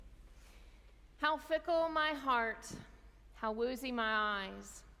How fickle my heart, how woozy my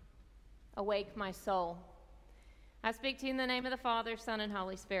eyes, awake my soul. I speak to you in the name of the Father, Son, and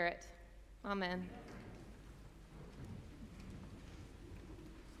Holy Spirit. Amen.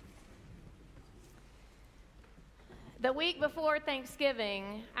 The week before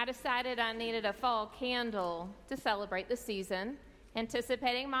Thanksgiving, I decided I needed a fall candle to celebrate the season,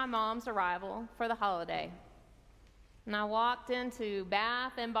 anticipating my mom's arrival for the holiday. And I walked into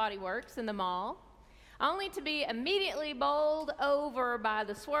Bath and Body Works in the mall, only to be immediately bowled over by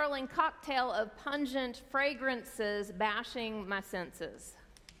the swirling cocktail of pungent fragrances bashing my senses.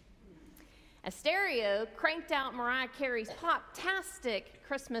 A stereo cranked out Mariah Carey's pop-tastic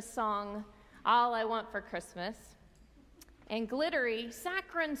Christmas song, All I Want for Christmas, and glittery,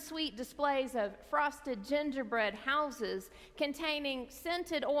 saccharine-sweet displays of frosted gingerbread houses containing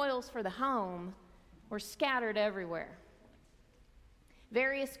scented oils for the home were scattered everywhere.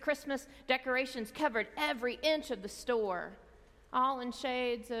 Various Christmas decorations covered every inch of the store, all in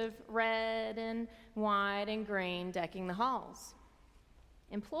shades of red and white and green decking the halls.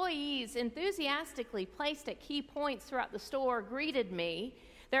 Employees enthusiastically placed at key points throughout the store greeted me,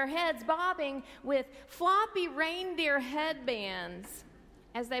 their heads bobbing with floppy reindeer headbands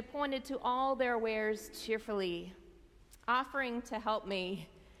as they pointed to all their wares cheerfully, offering to help me,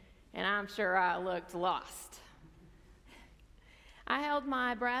 and I'm sure I looked lost. I held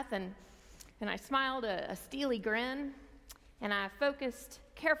my breath and I smiled a steely grin, and I focused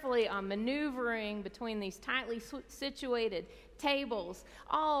carefully on maneuvering between these tightly situated tables,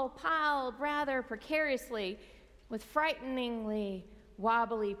 all piled rather precariously with frighteningly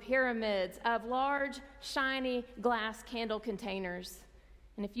wobbly pyramids of large, shiny glass candle containers.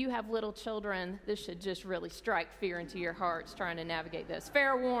 And if you have little children, this should just really strike fear into your hearts trying to navigate this.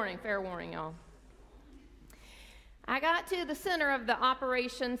 Fair warning, y'all. I got to the center of the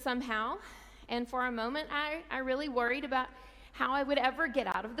operation somehow, and for a moment, I really worried about how I would ever get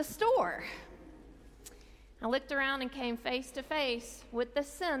out of the store. I looked around and came face to face with the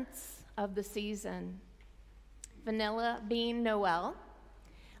scents of the season. Vanilla bean Noel,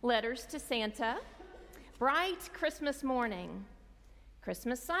 letters to Santa, bright Christmas morning,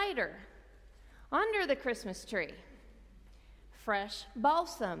 Christmas cider, under the Christmas tree, fresh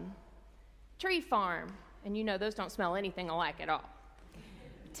balsam, tree farm, and you know those don't smell anything alike at all.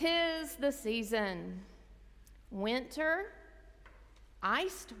 'Tis the season, winter,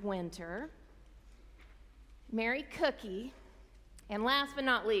 iced winter, Merry Cookie, and last but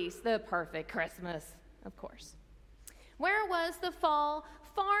not least, the perfect Christmas, of course. Where was the fall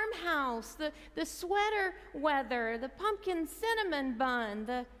farmhouse, the sweater weather, the pumpkin cinnamon bun,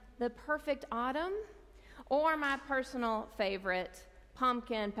 the perfect autumn, or my personal favorite,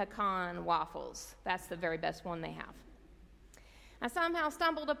 pumpkin pecan waffles? That's the very best one they have. I somehow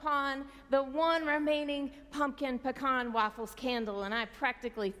stumbled upon the one remaining pumpkin pecan waffles candle, and I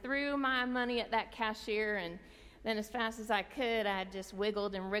practically threw my money at that cashier, and then as fast as I could, I just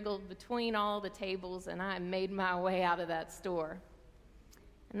wiggled and wriggled between all the tables, and I made my way out of that store.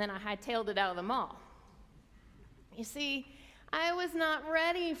 And then I hightailed it out of the mall. You see, I was not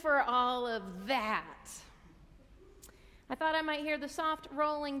ready for all of that. I thought I might hear the soft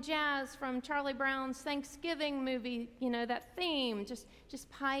rolling jazz from Charlie Brown's Thanksgiving movie, that theme, just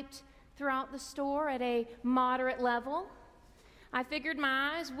piped throughout the store at a moderate level. I figured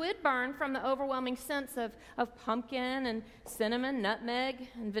my eyes would burn from the overwhelming sense of pumpkin and cinnamon, nutmeg,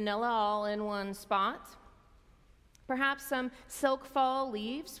 and vanilla all in one spot. Perhaps some silk fall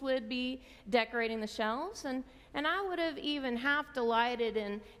leaves would be decorating the shelves, and I would have even half delighted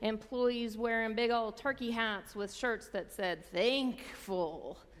in employees wearing big old turkey hats with shirts that said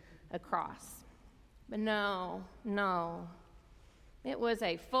thankful across. But no. It was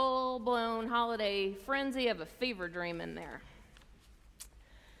a full-blown holiday frenzy of a fever dream in there.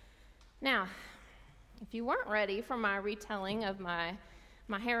 Now, if you weren't ready for my retelling of my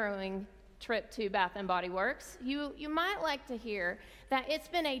harrowing trip to Bath and Body Works, you might like to hear that it's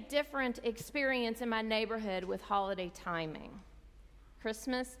been a different experience in my neighborhood with holiday timing.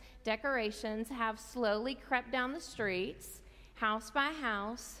 Christmas decorations have slowly crept down the streets, house by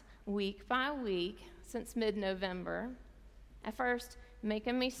house, week by week, since mid-November. At first,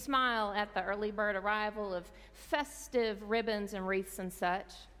 making me smile at the early bird arrival of festive ribbons and wreaths and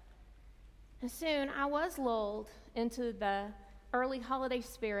such. And soon I was lulled into the early holiday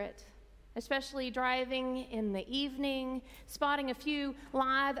spirit, especially driving in the evening, spotting a few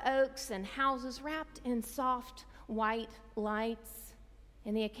live oaks and houses wrapped in soft white lights,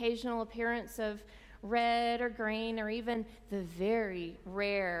 and the occasional appearance of red or green, or even the very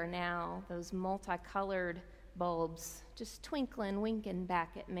rare now, those multicolored bulbs just twinkling, winking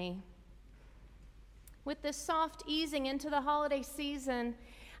back at me. With this soft easing into the holiday season,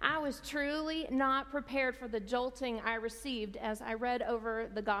 I was truly not prepared for the jolting I received as I read over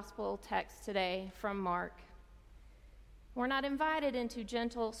the gospel text today from Mark. We're not invited into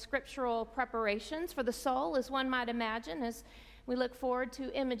gentle scriptural preparations for the soul, as one might imagine, as we look forward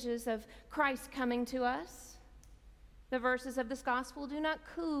to images of Christ coming to us. The verses of this gospel do not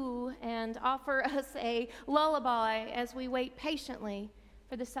coo and offer us a lullaby as we wait patiently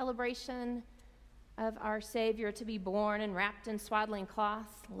for the celebration of our Savior to be born and wrapped in swaddling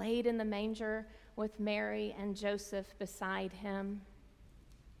cloths, laid in the manger with Mary and Joseph beside him.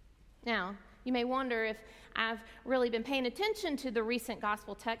 Now, you may wonder if I've really been paying attention to the recent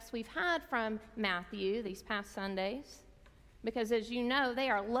gospel texts we've had from Matthew these past Sundays, because as you know, they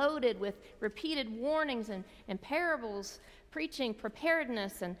are loaded with repeated warnings and parables, preaching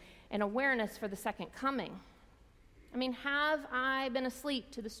preparedness and awareness for the second coming. I mean, have I been asleep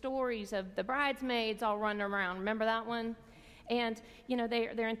to the stories of the bridesmaids all running around? Remember that one? And,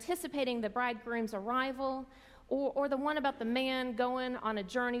 they're anticipating the bridegroom's arrival, or the one about the man going on a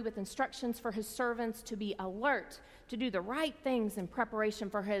journey with instructions for his servants to be alert, to do the right things in preparation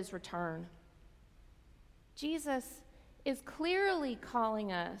for his return. Jesus is clearly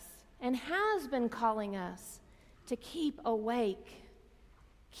calling us, and has been calling us, to keep awake.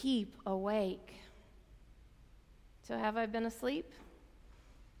 Keep awake. So have I been asleep?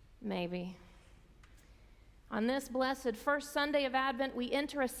 Maybe. On this blessed first Sunday of Advent, we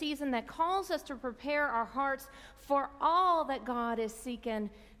enter a season that calls us to prepare our hearts for all that God is seeking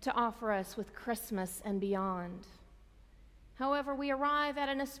to offer us with Christmas and beyond. However, we arrive at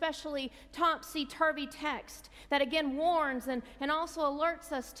an especially topsy-turvy text that again warns and also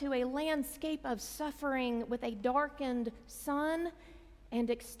alerts us to a landscape of suffering with a darkened sun and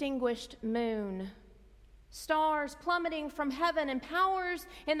extinguished moon. Stars plummeting from heaven and powers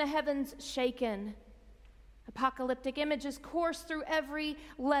in the heavens shaken. Apocalyptic images course through every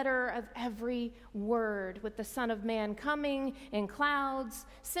letter of every word, with the Son of Man coming in clouds,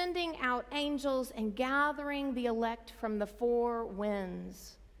 sending out angels and gathering the elect from the four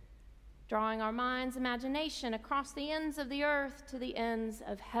winds, drawing our mind's imagination across the ends of the earth to the ends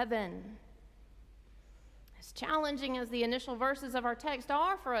of heaven. As challenging as the initial verses of our text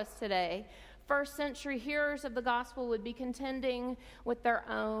are for us today, first century hearers of the gospel would be contending with their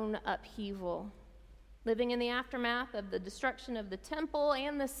own upheaval, living in the aftermath of the destruction of the temple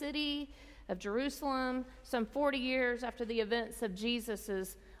and the city of Jerusalem some 40 years after the events of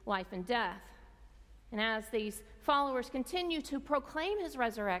Jesus' life and death. And as these followers continue to proclaim his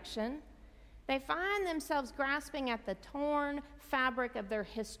resurrection, they find themselves grasping at the torn fabric of their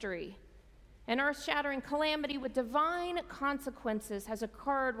history. An earth-shattering calamity with divine consequences has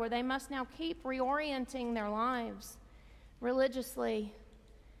occurred where they must now keep reorienting their lives religiously,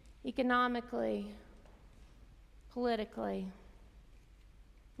 economically, politically.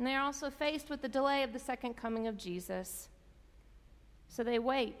 And they are also faced with the delay of the second coming of Jesus. So they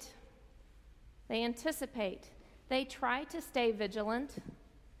wait, they anticipate, they try to stay vigilant,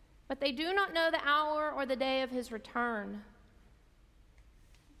 but they do not know the hour or the day of his return.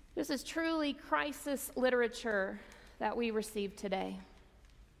 This is truly crisis literature that we receive today.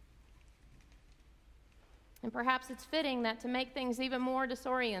 And perhaps it's fitting that to make things even more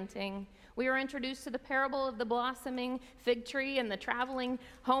disorienting, we are introduced to the parable of the blossoming fig tree and the traveling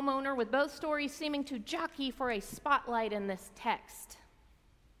homeowner, with both stories seeming to jockey for a spotlight in this text.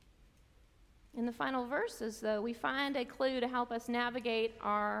 In the final verses, though, we find a clue to help us navigate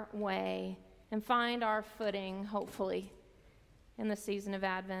our way and find our footing, hopefully, in the season of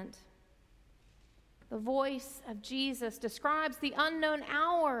Advent. The voice of Jesus describes the unknown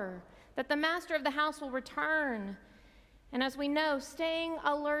hour that the master of the house will return. And as we know, staying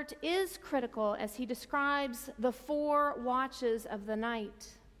alert is critical as he describes the 4 watches of the night: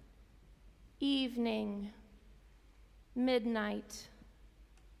 evening, midnight,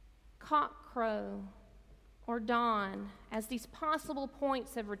 cockcrow, or dawn, as these possible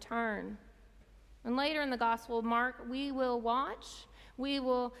points of return. And later in the Gospel of Mark, we will watch, we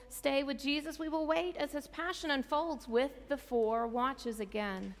will stay with Jesus, we will wait as his passion unfolds with the 4 watches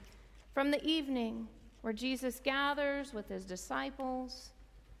again. From the evening, where Jesus gathers with his disciples,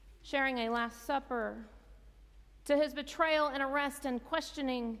 sharing a Last Supper, to his betrayal and arrest and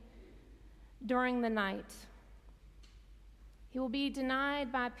questioning during the night. He will be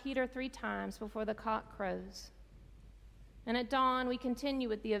denied by Peter 3 times before the cock crows. And at dawn, we continue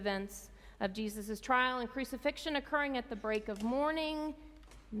with the events of Jesus' trial and crucifixion occurring at the break of morning,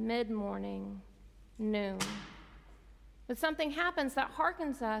 mid-morning, noon. But something happens that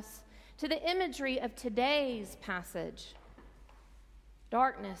harkens us to the imagery of today's passage.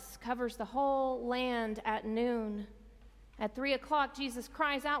 Darkness covers the whole land at noon. At 3 o'clock, Jesus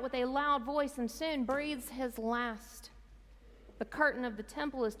cries out with a loud voice and soon breathes his last. The curtain of the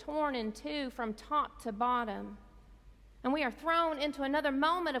temple is torn in two from top to bottom, and we are thrown into another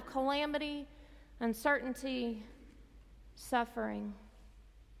moment of calamity, uncertainty, suffering.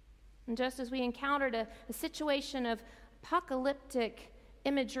 And just as we encountered a situation of apocalyptic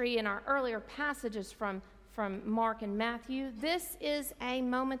imagery in our earlier passages from Mark and Matthew, this is a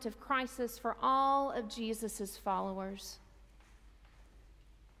moment of crisis for all of Jesus' followers.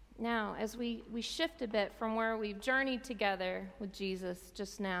 Now, as we shift a bit from where we've journeyed together with Jesus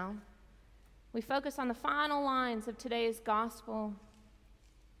just now, we focus on the final lines of today's gospel.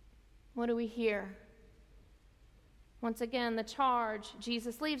 What do we hear? Once again, the charge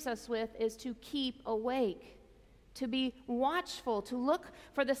Jesus leaves us with is to keep awake, to be watchful, to look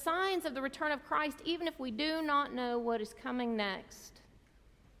for the signs of the return of Christ, even if we do not know what is coming next.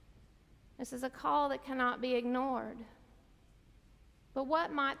 This is a call that cannot be ignored. But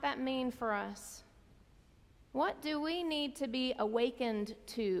what might that mean for us? What do we need to be awakened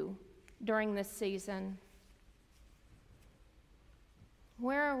to during this season?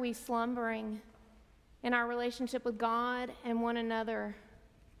 Where are we slumbering in our relationship with God and one another?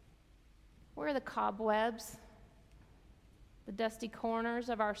 Where are the cobwebs, the dusty corners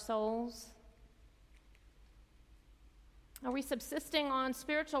of our souls? Are we subsisting on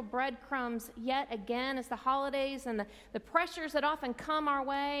spiritual breadcrumbs yet again as the holidays and the pressures that often come our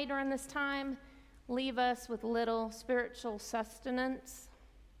way during this time leave us with little spiritual sustenance?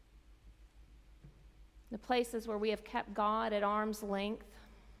 The places where we have kept God at arm's length.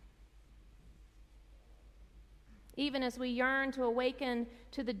 Even as we yearn to awaken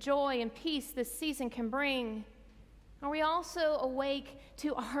to the joy and peace this season can bring, are we also awake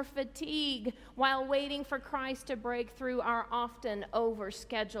to our fatigue while waiting for Christ to break through our often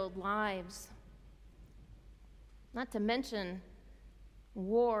overscheduled lives? Not to mention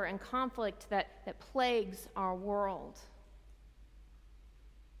war and conflict that plagues our world.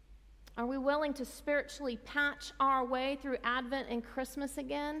 Are we willing to spiritually patch our way through Advent and Christmas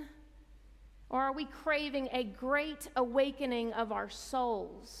again? Or are we craving a great awakening of our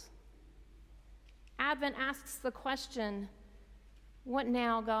souls? Advent asks the question, what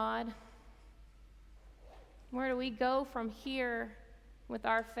now, God? Where do we go from here with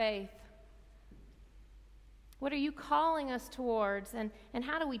our faith? What are you calling us towards? And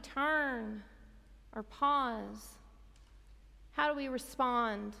how do we turn or pause? How do we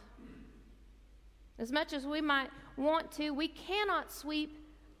respond? As much as we might want to, we cannot sweep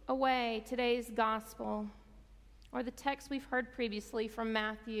away today's gospel or the text we've heard previously from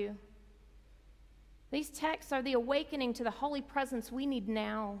Matthew. These texts are the awakening to the holy presence we need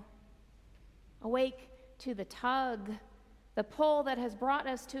now. Awake to the tug, the pull that has brought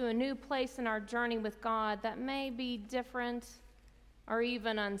us to a new place in our journey with God that may be different or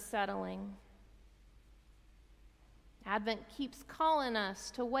even unsettling. Advent keeps calling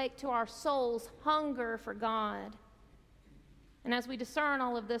us to wake to our soul's hunger for God. And as we discern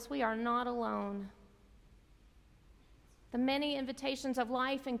all of this, we are not alone. The many invitations of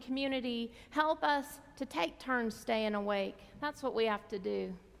life and community help us to take turns staying awake. That's what we have to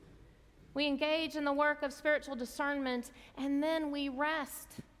do. We engage in the work of spiritual discernment, and then we rest.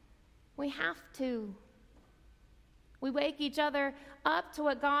 We have to. We wake each other up to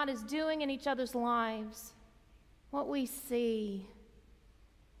what God is doing in each other's lives, what we see,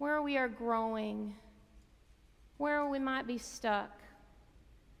 where we are growing, where we might be stuck.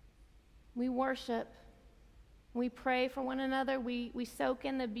 We worship. We pray for one another. We soak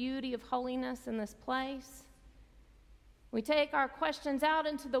in the beauty of holiness in this place. We take our questions out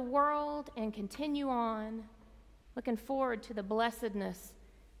into the world and continue on, looking forward to the blessedness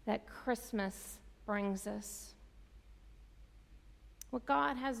that Christmas brings us. What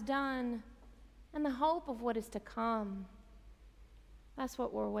God has done and the hope of what is to come. That's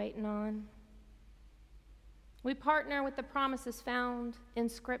what we're waiting on. We partner with the promises found in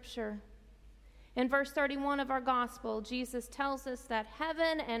Scripture. In verse 31 of our gospel, Jesus tells us that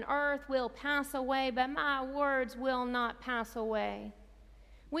heaven and earth will pass away, but my words will not pass away.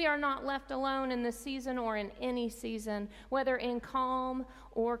 We are not left alone in this season or in any season, whether in calm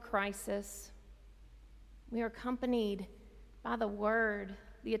or crisis. We are accompanied by the Word,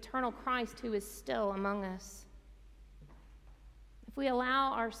 the eternal Christ who is still among us. If we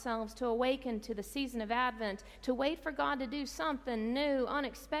allow ourselves to awaken to the season of Advent, to wait for God to do something new,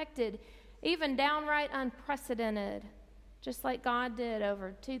 unexpected, even downright unprecedented, just like God did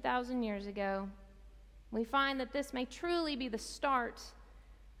over 2,000 years ago, we find that this may truly be the start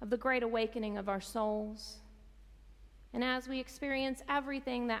of the great awakening of our souls. And as we experience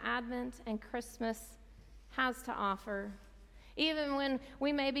everything that Advent and Christmas has to offer, even when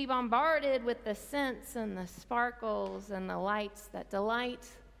we may be bombarded with the scents and the sparkles and the lights that delight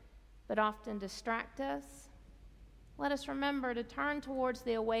but often distract us, let us remember to turn towards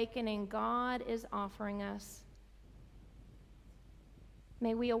the awakening God is offering us.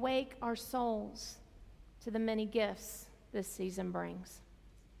 May we awake our souls to the many gifts this season brings.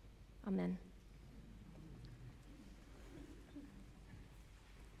 Amen.